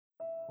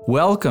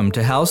Welcome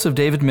to House of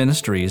David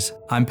Ministries.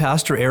 I'm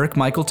Pastor Eric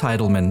Michael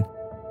Titleman.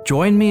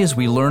 Join me as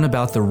we learn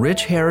about the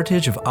rich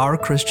heritage of our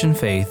Christian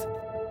faith.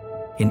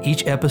 In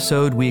each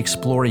episode, we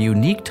explore a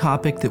unique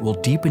topic that will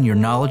deepen your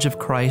knowledge of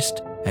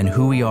Christ and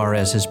who we are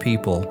as His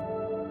people.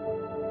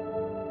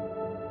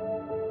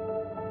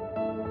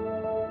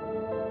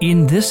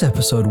 In this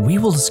episode, we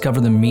will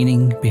discover the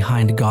meaning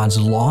behind God's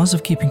laws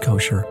of keeping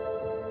kosher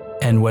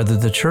and whether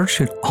the church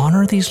should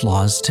honor these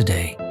laws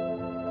today.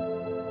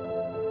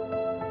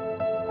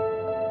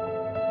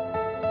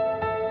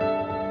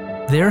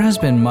 There has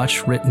been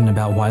much written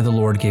about why the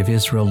Lord gave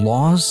Israel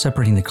laws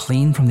separating the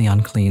clean from the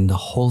unclean, the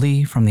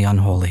holy from the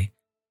unholy,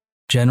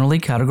 generally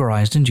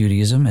categorized in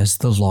Judaism as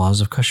the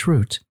laws of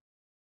kashrut.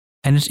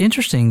 And it's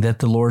interesting that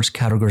the Lord's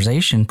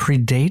categorization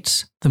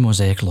predates the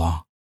Mosaic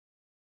law.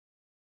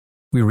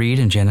 We read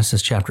in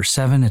Genesis chapter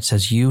 7, it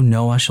says, "You,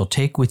 Noah, shall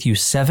take with you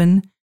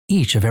 7,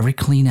 each of every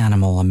clean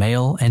animal, a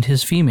male and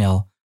his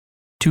female,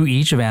 2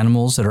 each of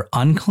animals that are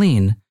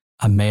unclean,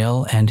 a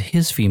male and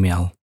his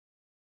female."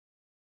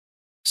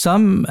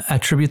 Some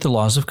attribute the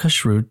laws of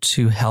kashrut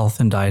to health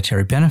and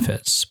dietary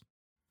benefits.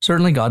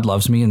 Certainly God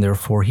loves me and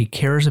therefore He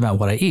cares about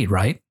what I eat,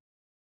 right?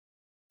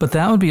 But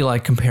that would be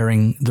like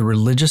comparing the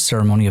religious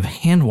ceremony of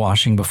hand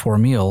washing before a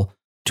meal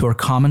to our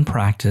common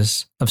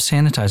practice of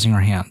sanitizing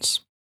our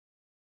hands.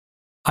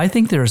 I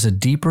think there is a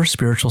deeper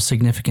spiritual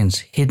significance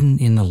hidden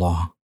in the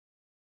law.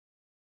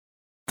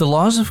 The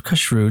laws of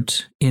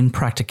kashrut in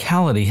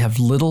practicality have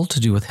little to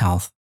do with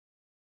health.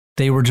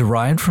 They were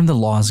derived from the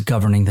laws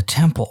governing the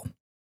temple.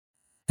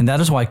 And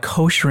that is why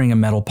koshering a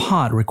metal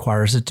pot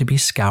requires it to be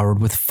scoured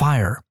with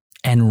fire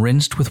and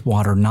rinsed with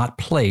water not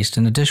placed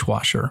in a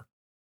dishwasher.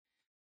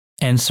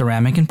 And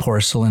ceramic and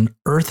porcelain,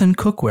 earthen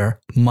cookware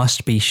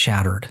must be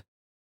shattered.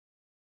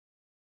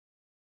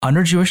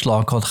 Under Jewish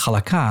law called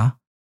halakha,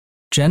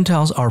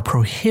 Gentiles are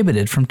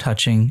prohibited from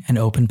touching an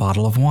open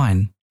bottle of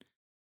wine.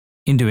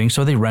 In doing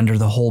so, they render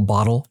the whole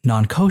bottle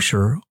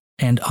non-kosher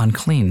and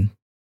unclean.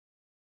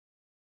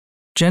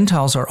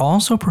 Gentiles are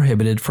also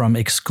prohibited from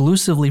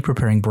exclusively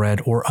preparing bread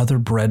or other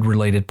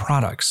bread-related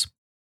products.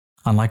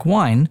 Unlike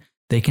wine,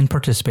 they can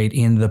participate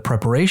in the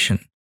preparation,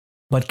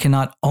 but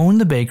cannot own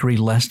the bakery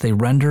lest they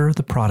render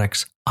the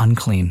products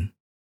unclean.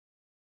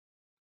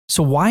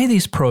 So why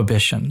these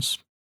prohibitions?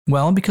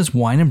 Well, because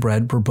wine and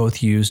bread were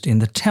both used in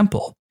the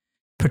temple,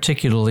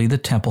 particularly the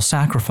temple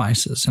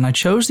sacrifices, and I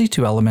chose these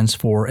 2 elements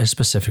for a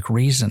specific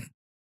reason.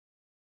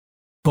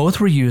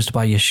 Both were used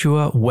by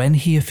Yeshua when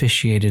He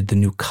officiated the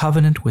new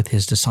covenant with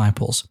His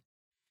disciples,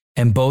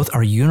 and both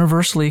are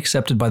universally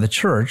accepted by the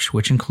church,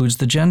 which includes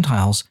the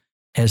Gentiles,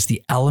 as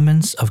the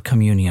elements of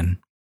communion.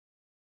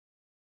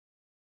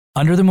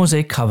 Under the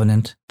Mosaic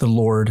covenant, the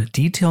Lord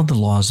detailed the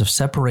laws of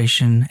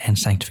separation and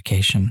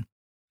sanctification.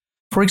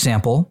 For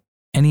example,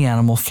 any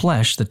animal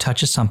flesh that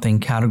touches something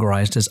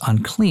categorized as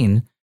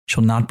unclean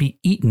shall not be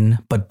eaten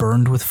but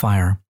burned with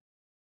fire.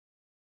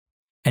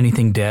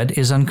 Anything dead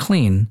is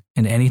unclean,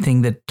 and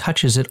anything that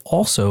touches it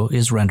also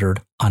is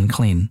rendered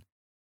unclean.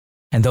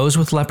 And those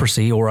with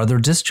leprosy or other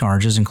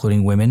discharges,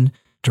 including women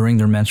during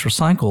their menstrual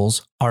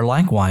cycles, are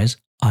likewise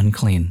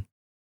unclean.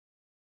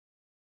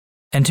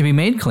 And to be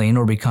made clean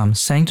or become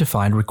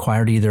sanctified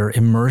required either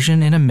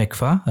immersion in a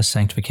mikvah, a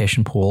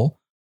sanctification pool,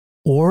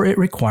 or it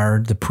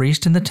required the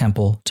priest in the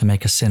temple to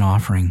make a sin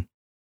offering.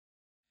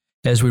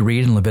 As we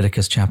read in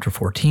Leviticus chapter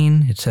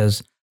 14, it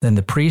says, "Then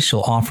the priest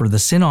shall offer the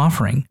sin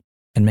offering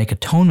and make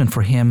atonement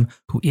for him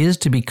who is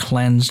to be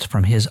cleansed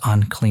from his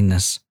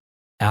uncleanness.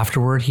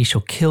 Afterward he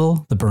shall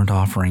kill the burnt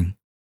offering."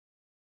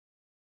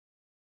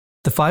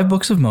 The 5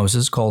 books of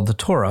Moses, called the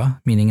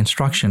Torah, meaning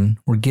instruction,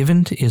 were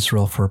given to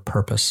Israel for a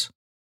purpose.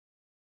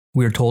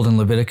 We are told in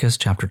Leviticus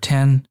chapter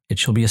 10, "It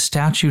shall be a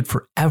statute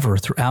forever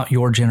throughout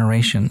your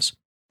generations,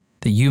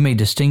 that you may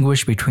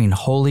distinguish between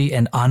holy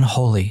and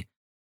unholy,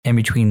 and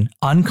between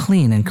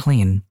unclean and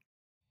clean,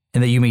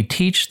 and that you may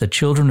teach the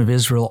children of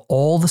Israel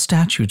all the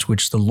statutes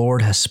which the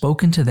Lord has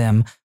spoken to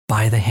them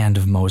by the hand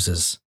of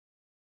Moses."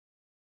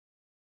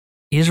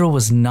 Israel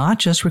was not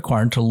just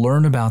required to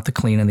learn about the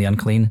clean and the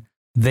unclean,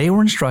 they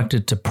were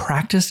instructed to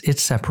practice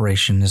its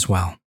separation as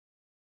well.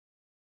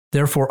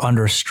 Therefore,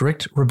 under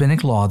strict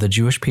rabbinic law, the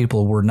Jewish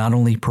people were not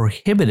only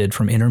prohibited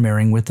from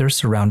intermarrying with their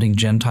surrounding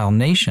Gentile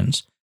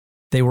nations,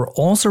 they were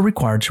also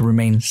required to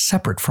remain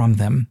separate from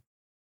them.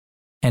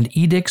 And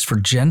edicts for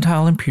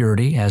Gentile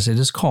impurity, as it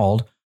is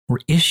called, were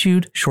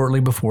issued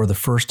shortly before the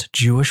first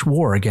Jewish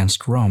war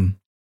against Rome.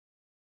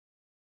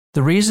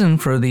 The reason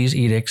for these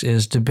edicts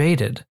is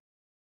debated,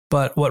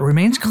 but what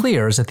remains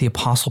clear is that the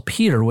Apostle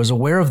Peter was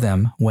aware of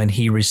them when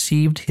he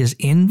received his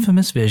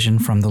infamous vision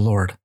from the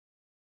Lord.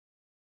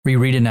 We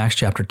read in Acts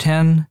chapter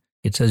 10,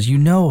 it says, "You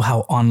know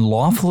how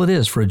unlawful it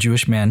is for a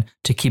Jewish man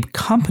to keep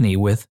company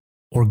with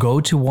or go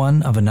to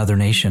one of another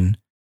nation.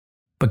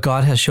 But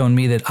God has shown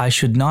me that I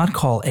should not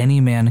call any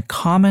man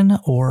common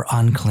or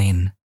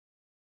unclean."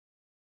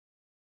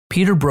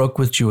 Peter broke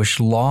with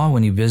Jewish law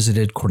when he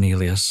visited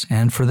Cornelius,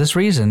 and for this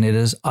reason it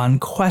is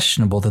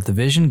unquestionable that the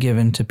vision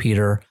given to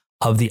Peter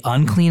of the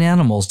unclean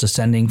animals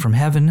descending from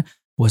heaven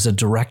was a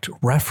direct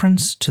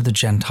reference to the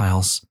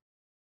Gentiles.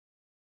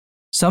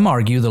 Some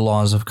argue the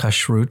laws of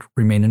kashrut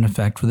remain in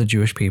effect for the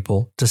Jewish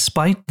people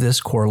despite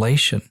this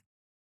correlation.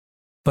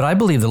 But I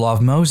believe the law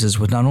of Moses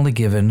was not only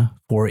given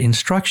for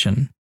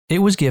instruction, it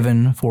was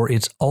given for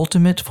its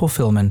ultimate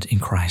fulfillment in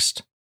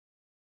Christ.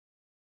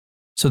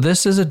 So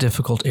this is a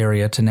difficult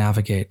area to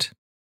navigate.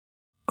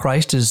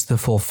 Christ is the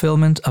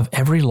fulfillment of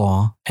every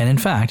law, and in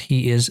fact,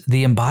 he is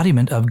the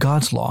embodiment of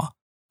God's law,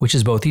 which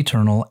is both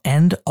eternal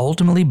and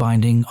ultimately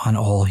binding on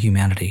all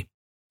humanity.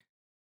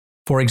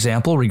 For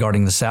example,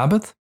 regarding the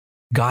Sabbath,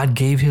 God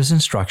gave his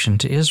instruction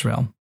to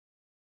Israel.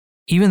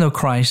 Even though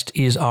Christ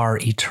is our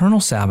eternal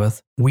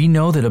Sabbath, we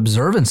know that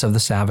observance of the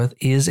Sabbath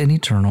is an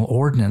eternal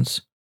ordinance.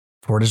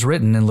 For it is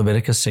written in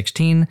Leviticus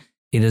 16,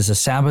 "It is a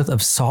Sabbath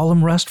of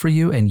solemn rest for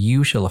you, and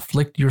you shall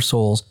afflict your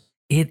souls.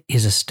 It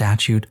is a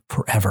statute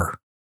forever."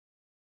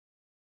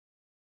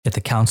 At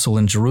the council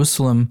in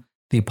Jerusalem,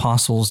 the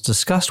apostles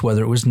discussed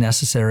whether it was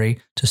necessary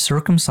to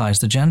circumcise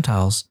the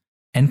Gentiles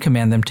and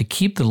command them to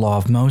keep the law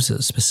of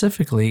Moses,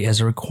 specifically as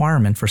a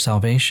requirement for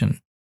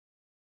salvation.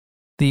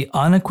 The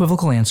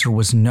unequivocal answer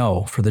was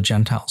no for the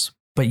Gentiles,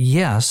 but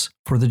yes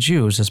for the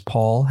Jews, as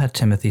Paul had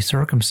Timothy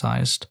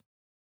circumcised.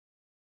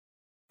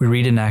 We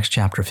read in Acts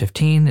chapter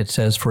 15, it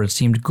says, "For it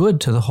seemed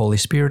good to the Holy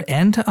Spirit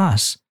and to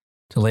us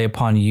to lay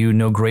upon you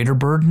no greater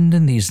burden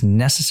than these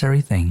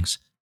necessary things,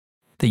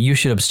 that you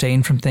should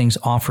abstain from things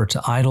offered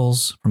to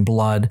idols, from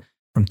blood,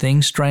 from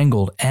things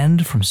strangled,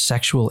 and from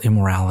sexual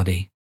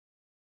immorality."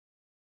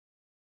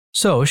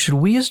 So, should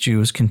we as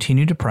Jews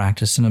continue to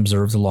practice and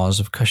observe the laws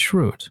of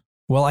kashrut?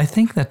 Well, I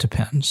think that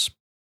depends.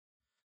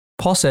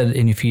 Paul said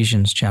in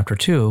Ephesians chapter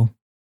 2,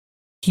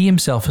 "He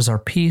himself is our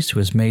peace, who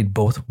has made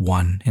both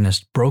one, and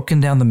has broken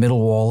down the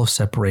middle wall of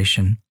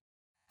separation,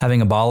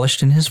 having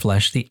abolished in his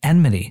flesh the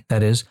enmity,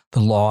 that is, the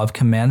law of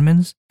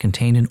commandments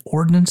contained in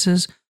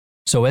ordinances,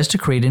 so as to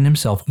create in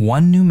himself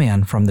one new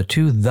man from the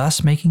two,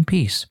 thus making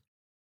peace,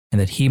 and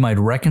that he might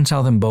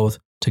reconcile them both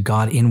to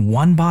God in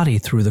one body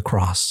through the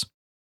cross."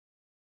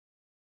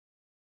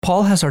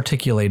 Paul has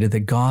articulated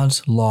that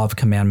God's law of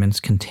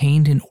commandments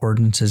contained in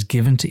ordinances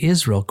given to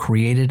Israel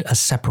created a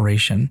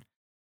separation,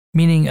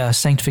 meaning a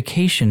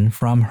sanctification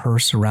from her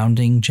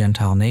surrounding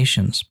Gentile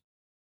nations.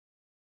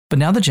 But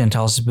now the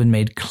Gentiles have been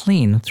made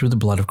clean through the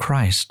blood of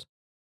Christ.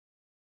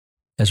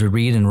 As we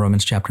read in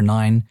Romans chapter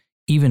 9,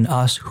 "Even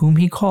us whom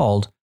he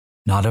called,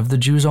 not of the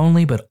Jews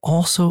only, but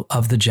also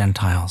of the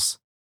Gentiles."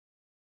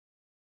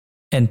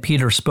 And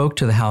Peter spoke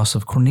to the house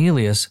of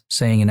Cornelius,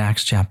 saying in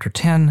Acts chapter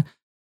 10,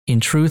 "In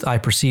truth, I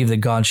perceive that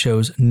God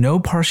shows no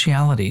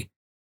partiality,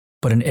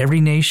 but in every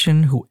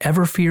nation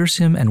whoever fears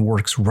him and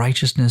works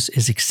righteousness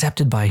is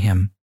accepted by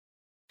him."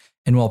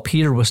 And while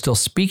Peter was still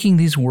speaking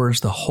these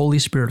words, the Holy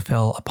Spirit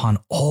fell upon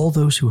all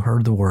those who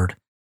heard the word.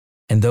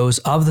 And those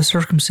of the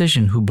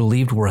circumcision who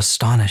believed were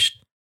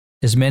astonished,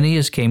 as many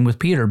as came with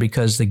Peter,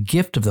 because the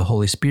gift of the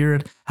Holy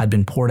Spirit had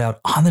been poured out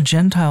on the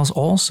Gentiles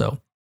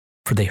also,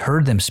 for they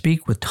heard them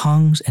speak with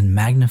tongues and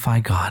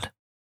magnify God.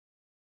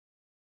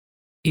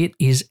 It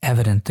is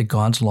evident that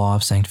God's law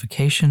of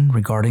sanctification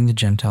regarding the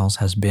Gentiles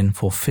has been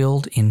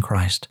fulfilled in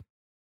Christ,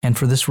 and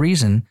for this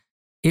reason,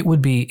 it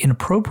would be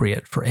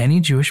inappropriate for any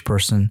Jewish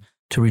person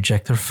to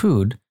reject their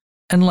food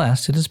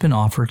unless it has been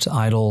offered to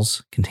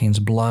idols, contains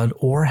blood,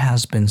 or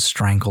has been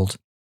strangled.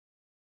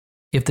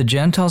 If the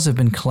Gentiles have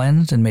been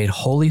cleansed and made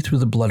holy through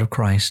the blood of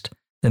Christ,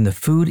 then the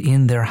food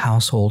in their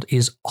household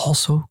is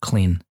also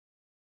clean.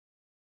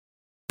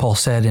 Paul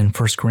said in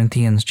 1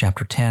 Corinthians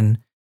chapter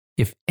 10,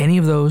 "If any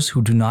of those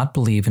who do not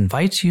believe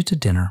invites you to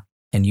dinner,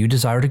 and you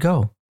desire to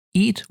go,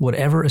 eat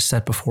whatever is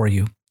set before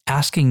you,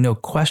 asking no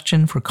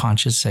question for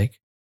conscience sake.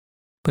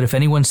 But if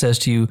anyone says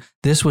to you,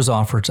 'This was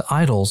offered to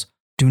idols,'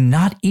 do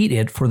not eat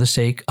it for the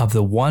sake of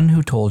the one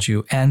who told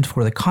you, and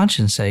for the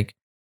conscience sake,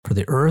 for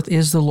the earth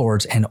is the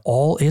Lord's and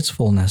all its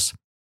fullness."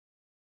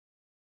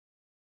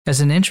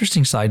 As an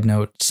interesting side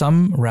note,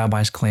 some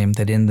rabbis claim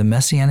that in the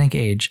Messianic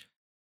age,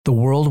 the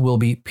world will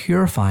be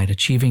purified,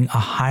 achieving a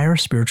higher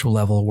spiritual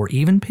level where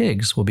even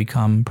pigs will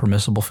become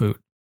permissible food.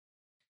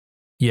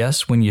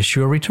 Yes, when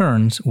Yeshua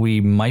returns,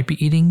 we might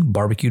be eating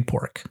barbecued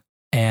pork,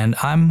 and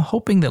I'm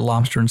hoping that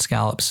lobster and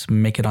scallops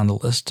make it on the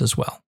list as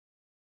well.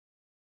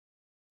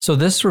 So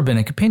this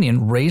rabbinic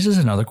opinion raises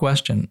another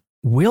question.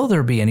 Will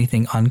there be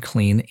anything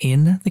unclean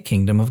in the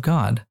kingdom of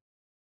God?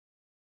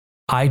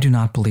 I do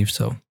not believe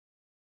so.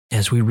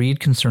 As we read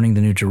concerning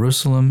the New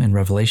Jerusalem in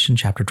Revelation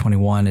chapter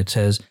 21, it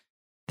says,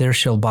 "There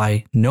shall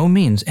by no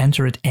means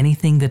enter it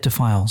anything that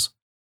defiles,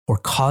 or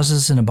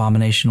causes an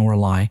abomination or a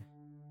lie,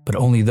 but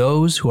only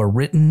those who are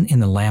written in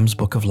the Lamb's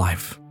book of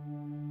life."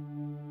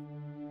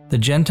 The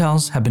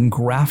Gentiles have been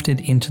grafted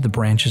into the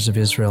branches of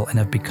Israel and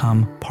have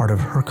become part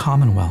of her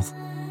commonwealth.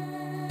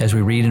 As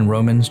we read in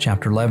Romans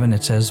chapter 11,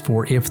 it says,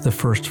 "For if the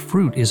first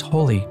fruit is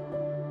holy,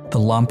 the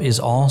lump is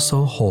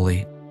also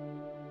holy.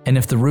 And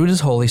if the root is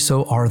holy,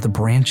 so are the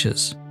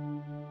branches.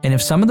 And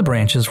if some of the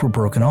branches were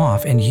broken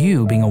off, and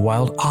you, being a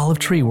wild olive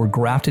tree, were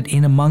grafted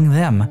in among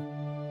them,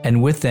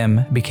 and with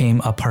them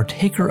became a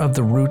partaker of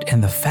the root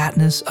and the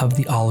fatness of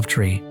the olive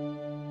tree.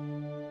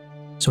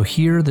 So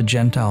here the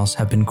Gentiles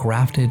have been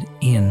grafted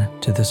in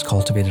to this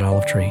cultivated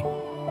olive tree.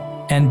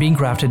 And being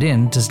grafted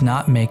in does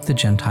not make the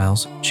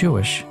Gentiles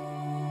Jewish.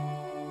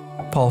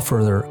 Paul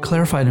further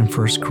clarified in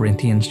 1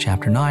 Corinthians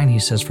chapter 9, he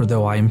says, "For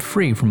though I am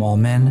free from all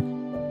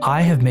men,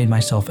 I have made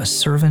myself a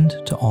servant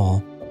to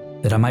all,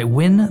 that I might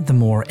win the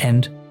more,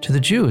 and to the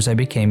Jews I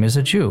became as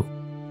a Jew,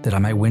 that I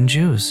might win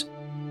Jews.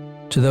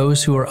 To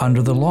those who are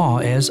under the law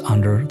as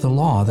under the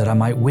law, that I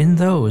might win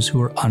those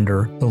who are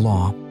under the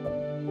law.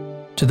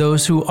 To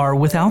those who are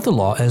without the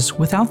law as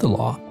without the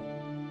law,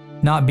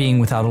 not being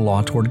without a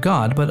law toward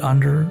God, but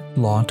under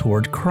law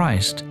toward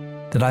Christ,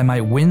 that I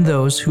might win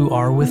those who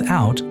are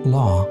without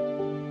law.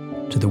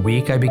 To the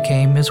weak I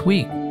became as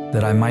weak,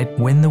 that I might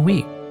win the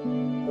weak.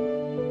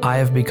 I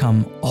have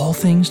become all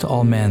things to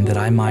all men, that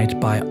I might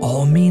by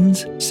all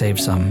means save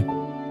some."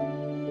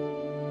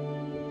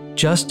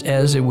 Just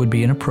as it would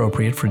be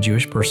inappropriate for a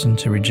Jewish person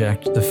to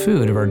reject the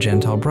food of our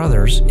Gentile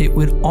brothers, it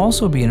would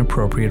also be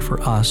inappropriate for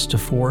us to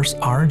force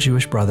our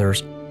Jewish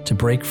brothers to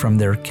break from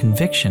their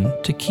conviction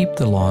to keep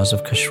the laws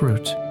of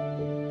kashrut.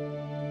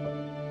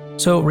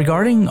 So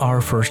regarding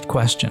our first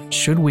question,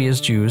 should we as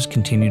Jews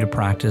continue to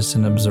practice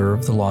and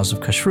observe the laws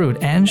of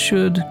kashrut, and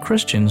should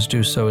Christians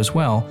do so as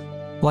well?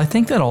 Well, I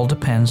think that all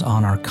depends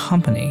on our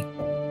company.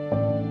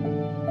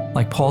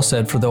 Like Paul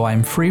said, "For though I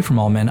am free from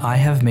all men, I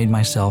have made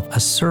myself a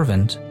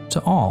servant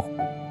to all.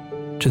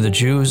 To the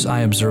Jews I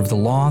observe the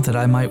law, that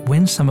I might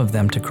win some of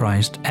them to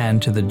Christ,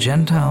 and to the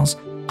Gentiles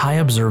I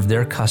observe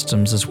their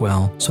customs as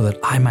well, so that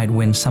I might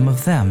win some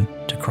of them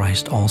to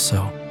Christ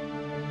also."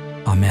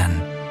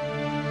 Amen.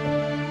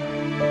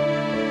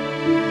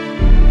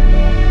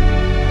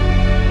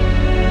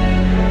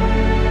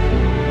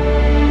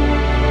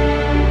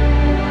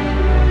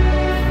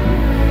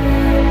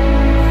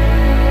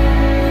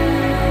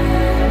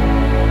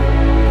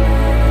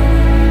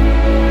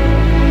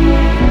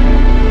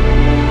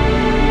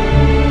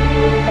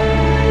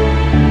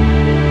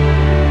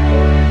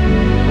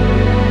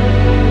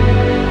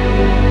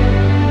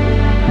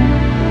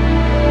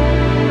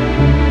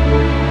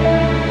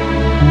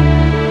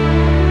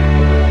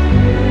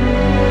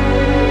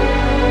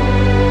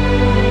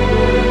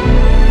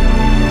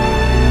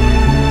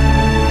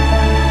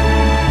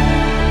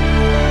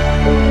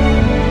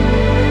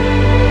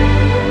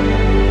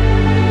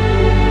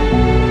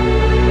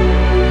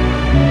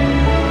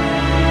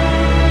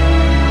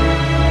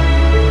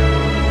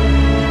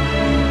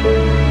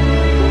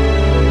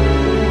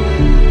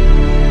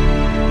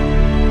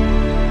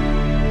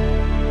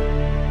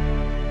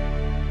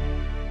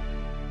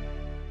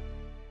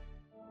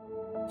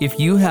 If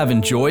you have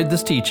enjoyed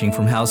this teaching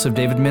from House of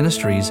David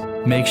Ministries,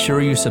 make sure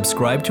you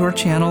subscribe to our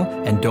channel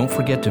and don't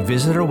forget to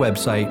visit our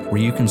website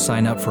where you can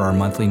sign up for our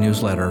monthly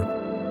newsletter.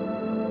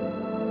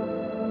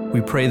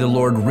 We pray the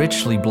Lord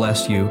richly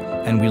bless you,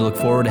 and we look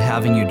forward to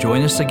having you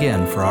join us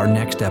again for our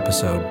next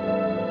episode.